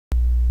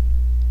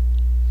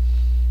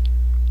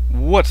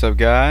What's up,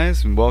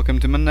 guys, and welcome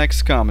to my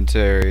next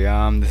commentary.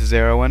 This is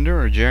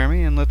Arrowender, or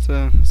Jeremy, and let's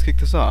kick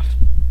this off.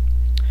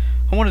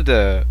 I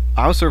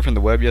was surfing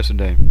the web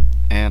yesterday,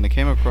 and I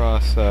came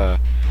across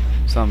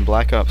some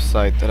Black Ops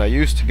site that I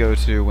used to go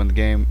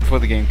to before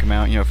the game came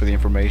out, you know, for the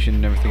information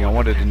and everything I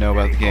wanted to know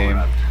about the game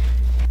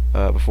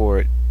before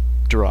it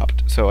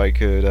dropped, so I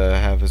could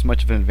have as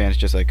much of an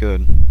advantage as I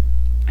could.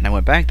 And I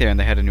went back there, and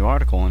they had a new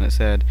article, and it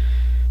said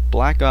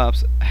Black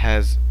Ops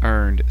has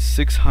earned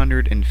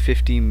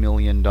 $650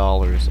 million,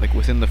 like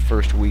within the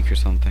first week or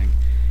something.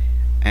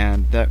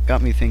 And that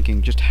got me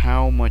thinking just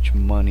how much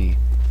money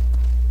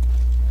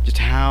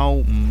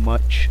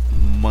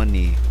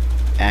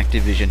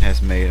Activision has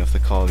made of the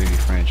Call of Duty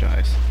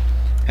franchise.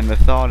 And the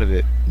thought of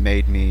it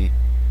made me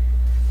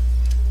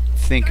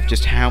think of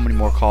just how many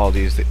more Call of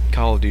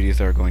Duties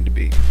there are going to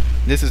be.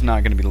 This is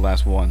not going to be the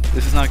last one.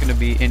 This is not going to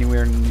be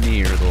anywhere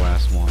near the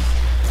last one.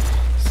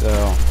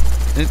 So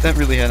that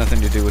really had nothing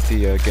to do with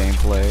the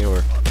gameplay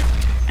or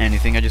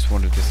anything. I just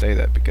wanted to say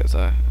that because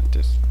that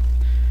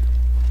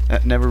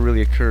never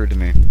really occurred to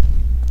me.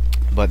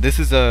 But this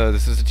is a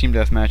team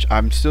deathmatch.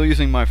 I'm still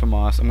using my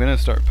FAMAS. I'm gonna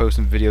start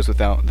posting videos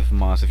without the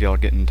FAMAS if y'all are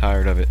getting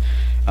tired of it.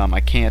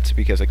 I can't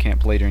because I can't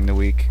play during the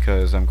week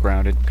because I'm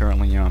grounded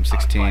currently. You know, I'm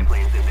 16,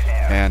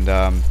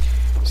 and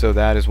so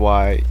that is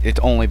why it's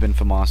only been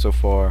FAMAS so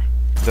far.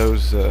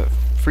 Those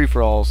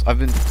free-for-alls, I've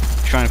been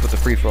trying to put the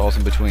free-for-alls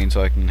in between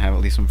so I can have at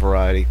least some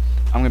variety.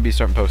 I'm gonna be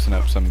starting posting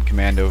up some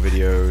commando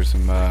videos,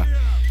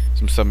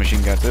 some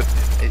submachine guns.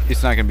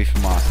 It's not gonna be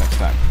FAMAS next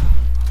time.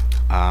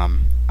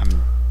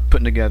 I'm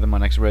putting together my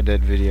next Red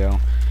Dead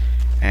video,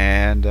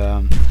 and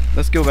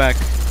let's get back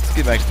to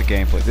the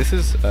gameplay. This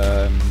is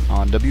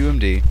on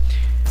WMD.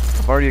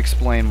 I've already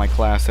explained my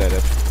class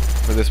setup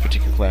for this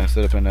particular class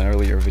setup in an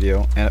earlier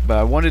video, but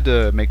I wanted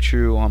to make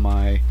true on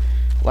my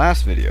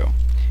last video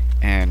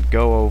and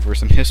go over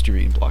some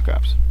history in Black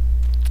Ops.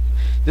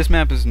 This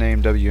map is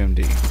named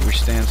WMD, which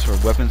stands for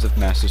Weapons of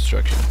Mass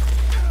Destruction,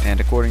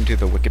 and according to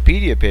the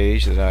Wikipedia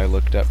page that I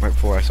looked up right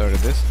before I started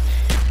this,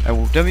 a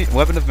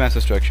weapon of mass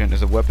destruction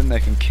is a weapon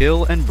that can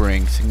kill and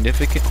bring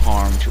significant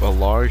harm to a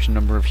large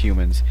number of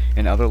humans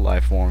and other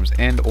life forms,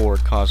 and or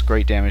cause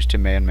great damage to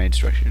man-made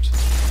structures.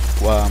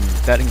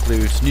 That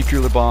includes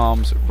nuclear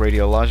bombs,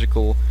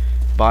 radiological,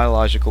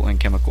 biological, and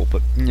chemical.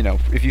 But you know,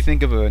 if you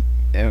think of a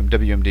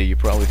WMD, you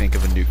probably think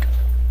of a nuke.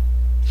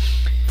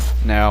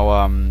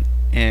 Now,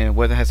 and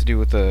what it has to do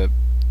with the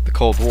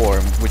Cold War,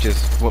 which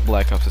is what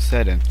Black Ops is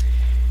set in.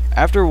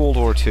 After World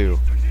War II,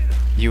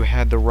 you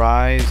had the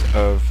rise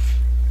of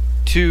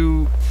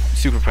two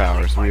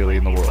superpowers really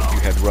in the world. You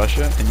had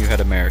Russia and you had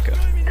America.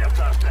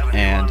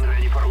 And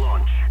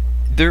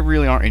there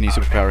really aren't any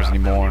superpowers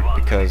anymore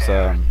because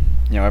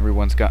you know,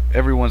 everyone's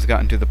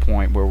gotten to the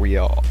point where we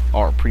all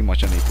are pretty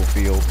much on an equal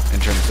field in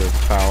terms of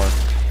power,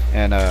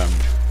 and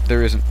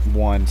there isn't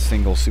one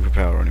single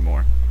superpower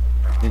anymore.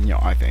 And, you know,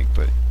 I think,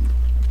 but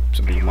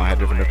some people might have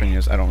different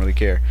opinions. I don't really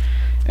care.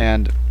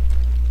 And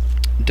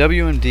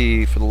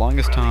WMD for the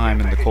longest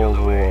time in the Cold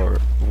War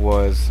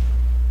was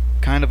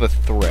kind of a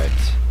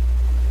threat.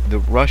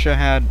 Russia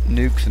had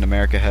nukes and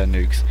America had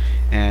nukes,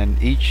 and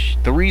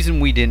the reason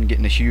we didn't get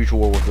in a huge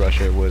war with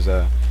Russia was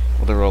well,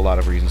 there were a lot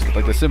of reasons.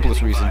 Like the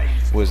simplest reason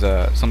was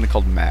something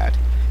called MAD,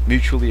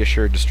 mutually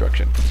assured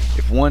destruction.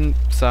 If one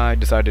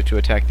side decided to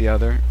attack the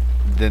other,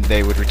 then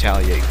they would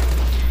retaliate.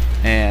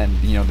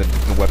 And you know,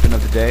 the weapon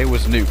of the day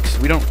was nukes.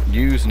 We don't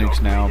use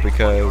nukes now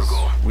because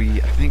I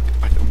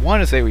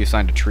want to say we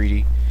signed a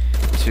treaty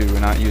to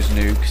not use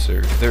nukes,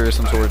 or there is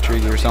some sort of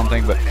treaty or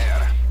something, but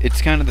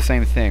it's kind of the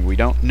same thing.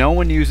 No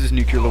one uses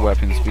nuclear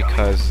weapons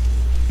because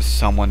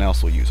someone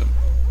else will use them.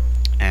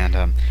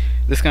 And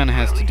this kind of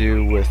has to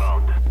do with,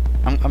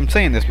 I'm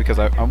saying this because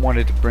I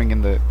wanted to bring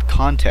in the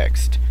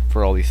context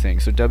for all these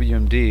things. So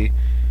WMD,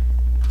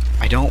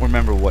 I don't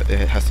remember what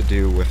it has to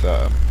do with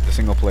the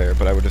single player,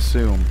 but I would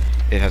assume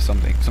it has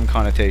some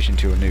connotation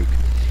to a nuke,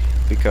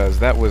 because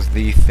that was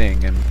the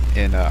thing in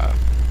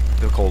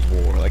the Cold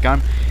War. Like,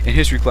 I'm in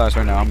history class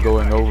right now, I'm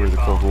going over the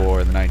Cold War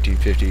in the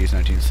 1950s,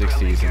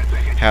 1960s, and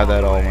how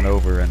that all went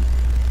over. And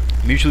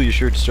mutually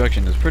assured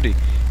destruction is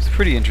it's a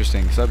pretty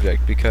interesting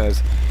subject,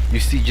 because you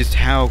see just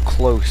how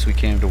close we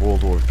came to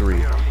World War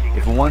III.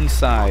 If one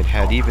side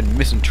had even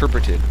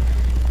misinterpreted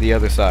the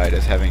other side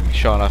as having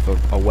shot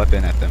off a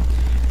weapon at them,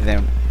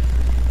 then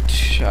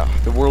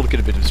the world could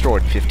have been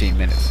destroyed in 15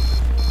 minutes.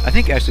 I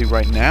think actually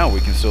right now we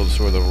can still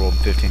destroy the world in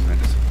 15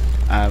 minutes.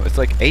 It's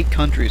like 8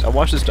 countries. I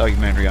watched this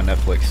documentary on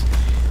Netflix.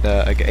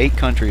 Like 8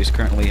 countries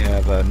currently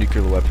have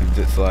nuclear weapons.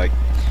 It's like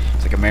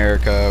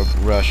America,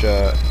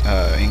 Russia,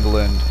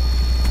 England,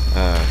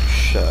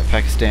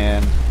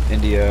 Pakistan,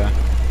 India.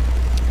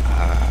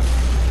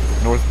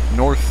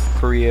 North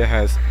Korea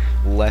has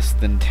less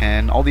than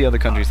 10. All the other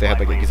countries, they had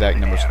like exact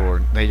numbers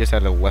for. They just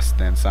had a less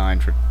than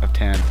sign of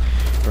 10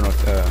 for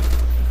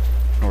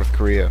North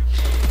Korea.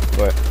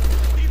 But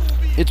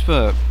it's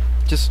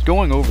just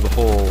going over the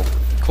whole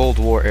Cold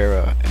War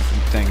era and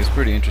thing is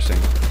pretty interesting.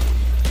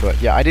 But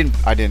yeah, I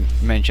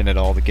didn't mention at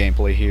all the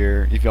gameplay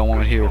here. If y'all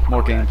want to hear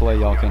more gameplay,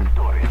 y'all can.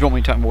 If you want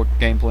me to talk more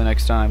gameplay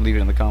next time, leave it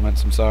in the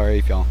comments. I'm sorry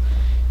if y'all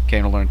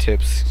came to learn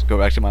tips. Go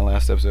back to my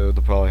last episode.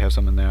 They'll probably have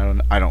some in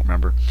there. I don't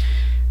remember.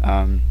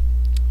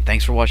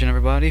 Thanks for watching,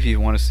 everybody. If you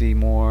want to see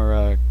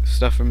more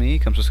stuff from me,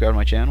 come subscribe to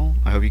my channel.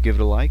 I hope you give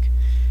it a like.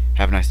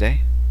 Have a nice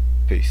day.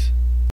 Peace.